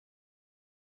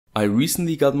I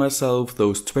recently got myself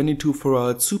those 22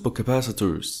 farad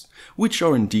supercapacitors, which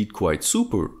are indeed quite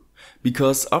super,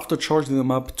 because after charging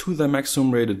them up to their maximum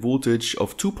rated voltage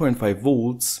of 2.5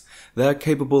 volts, they are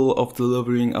capable of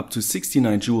delivering up to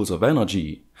 69 joules of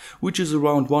energy, which is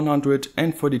around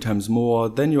 140 times more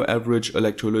than your average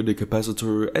electrolytic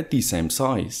capacitor at the same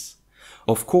size.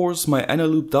 Of course, my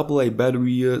Eneloop AA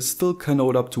battery still can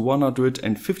load up to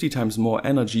 150 times more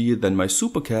energy than my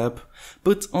Supercap,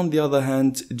 but on the other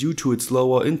hand, due to its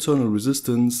lower internal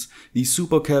resistance, the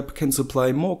Supercap can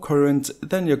supply more current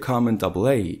than your common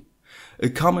AA. A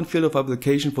common field of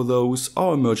application for those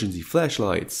are emergency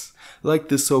flashlights, like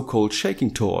the so-called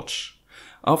shaking torch.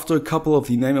 After a couple of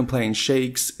the name and playing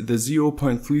shakes, the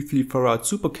 0.33 farad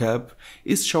Supercap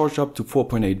is charged up to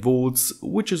 4.8 volts,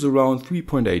 which is around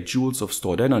 3.8 joules of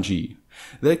stored energy.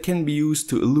 That can be used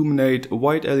to illuminate a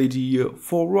white LED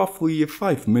for roughly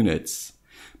 5 minutes.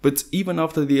 But even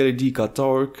after the LED got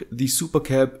dark, the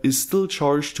Supercap is still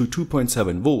charged to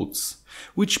 2.7 volts,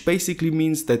 which basically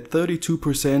means that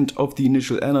 32% of the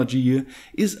initial energy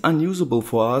is unusable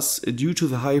for us due to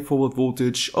the high forward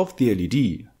voltage of the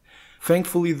LED.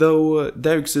 Thankfully though,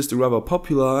 there exists a rather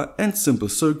popular and simple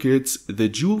circuit, the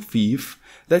Joule thief,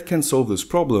 that can solve this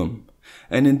problem.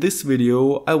 And in this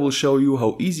video I will show you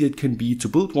how easy it can be to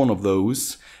build one of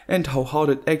those and how hard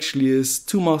it actually is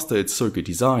to master its circuit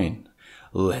design.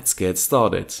 Let's get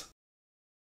started.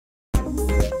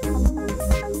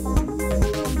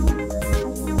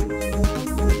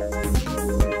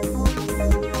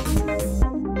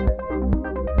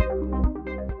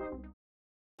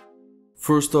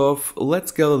 First off,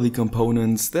 let's gather the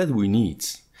components that we need.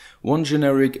 One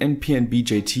generic NPN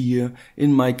BJT,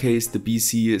 in my case the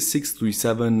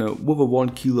BC637 with a 1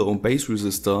 kilo ohm base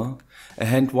resistor, a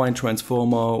hand wind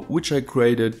transformer which I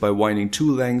created by winding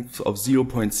two lengths of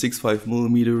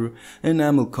 0.65mm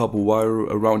enamel copper wire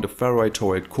around a ferrite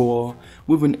toroid core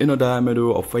with an inner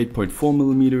diameter of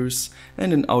 8.4mm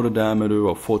and an outer diameter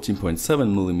of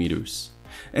 14.7mm,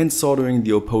 and soldering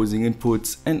the opposing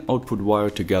inputs and output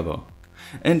wire together.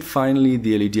 And finally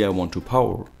the LED I want to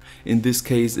power, in this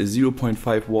case a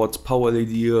 0.5 watts power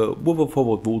LED with a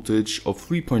forward voltage of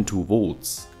 3.2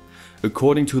 volts.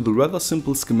 According to the rather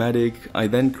simple schematic, I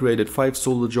then created 5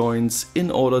 solder joints in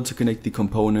order to connect the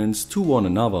components to one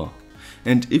another.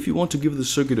 And if you want to give the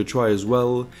circuit a try as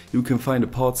well, you can find a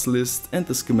parts list and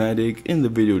the schematic in the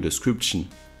video description.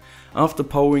 After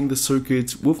powering the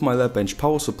circuit with my lab bench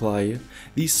power supply,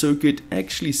 the circuit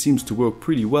actually seems to work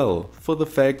pretty well for the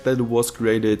fact that it was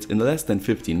created in less than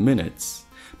 15 minutes.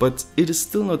 But it is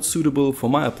still not suitable for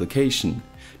my application,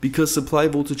 because supply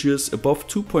voltages above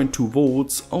 2.2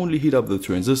 volts only heat up the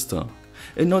transistor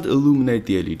and not illuminate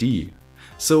the LED.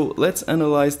 So let's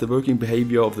analyze the working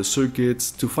behavior of the circuit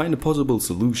to find a possible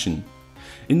solution.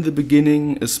 In the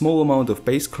beginning, a small amount of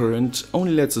base current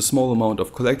only lets a small amount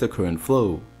of collector current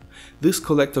flow. This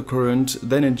collector current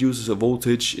then induces a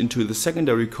voltage into the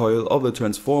secondary coil of the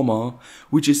transformer,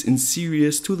 which is in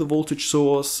series to the voltage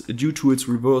source due to its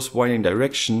reverse winding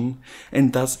direction,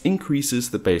 and thus increases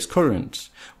the base current,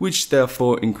 which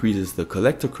therefore increases the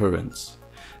collector current.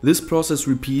 This process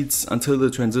repeats until the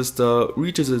transistor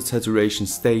reaches its saturation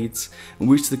state, in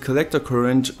which the collector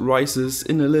current rises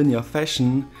in a linear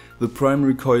fashion, the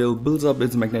primary coil builds up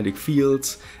its magnetic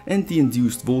field, and the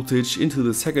induced voltage into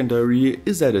the secondary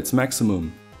is at its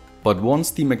maximum. But once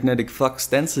the magnetic flux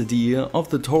density of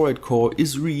the toroid core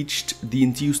is reached, the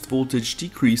induced voltage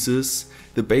decreases,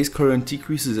 the base current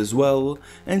decreases as well,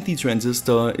 and the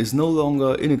transistor is no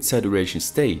longer in its saturation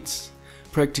state.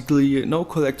 Practically no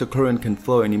collector current can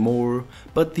flow anymore,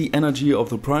 but the energy of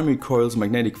the primary coil's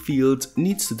magnetic field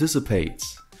needs to dissipate.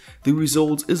 The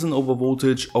result is an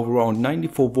overvoltage of around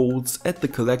 94 volts at the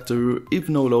collector if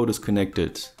no load is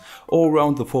connected, or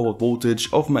around the forward voltage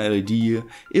of my LED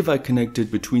if I connect it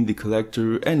between the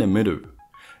collector and emitter.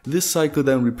 This cycle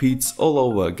then repeats all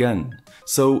over again,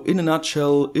 so in a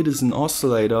nutshell it is an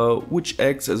oscillator which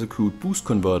acts as a crude boost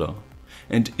converter.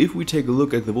 And if we take a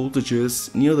look at the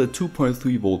voltages near the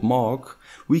 2.3 volt mark,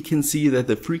 we can see that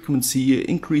the frequency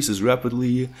increases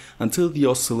rapidly until the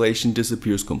oscillation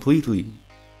disappears completely.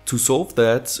 To solve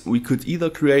that, we could either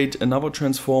create another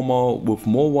transformer with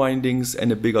more windings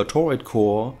and a bigger toroid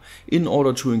core in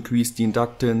order to increase the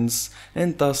inductance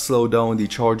and thus slow down the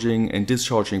charging and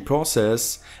discharging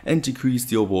process and decrease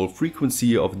the overall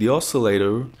frequency of the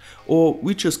oscillator, or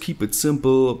we just keep it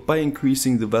simple by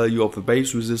increasing the value of the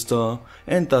base resistor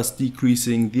and thus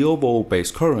decreasing the overall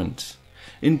base current.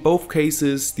 In both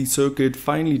cases, the circuit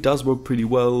finally does work pretty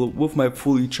well with my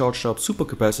fully charged up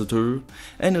supercapacitor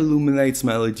and illuminates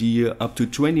my LED up to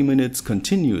 20 minutes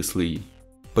continuously.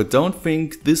 But don't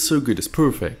think this circuit is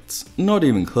perfect, not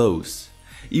even close.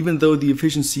 Even though the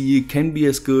efficiency can be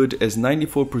as good as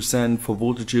 94% for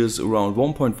voltages around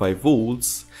 1.5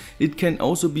 volts, it can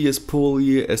also be as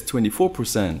poorly as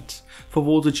 24% for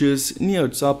voltages near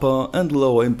its upper and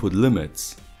lower input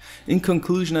limits. In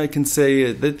conclusion, I can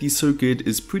say that the circuit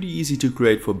is pretty easy to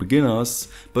create for beginners,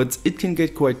 but it can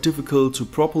get quite difficult to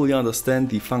properly understand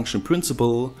the function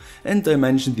principle and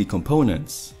dimension the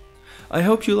components. I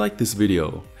hope you liked this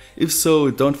video. If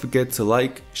so, don't forget to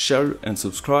like, share and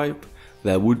subscribe.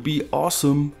 That would be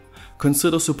awesome.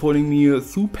 Consider supporting me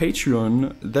through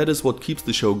Patreon, that is what keeps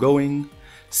the show going.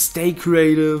 Stay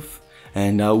creative,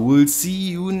 and I will see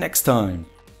you next time.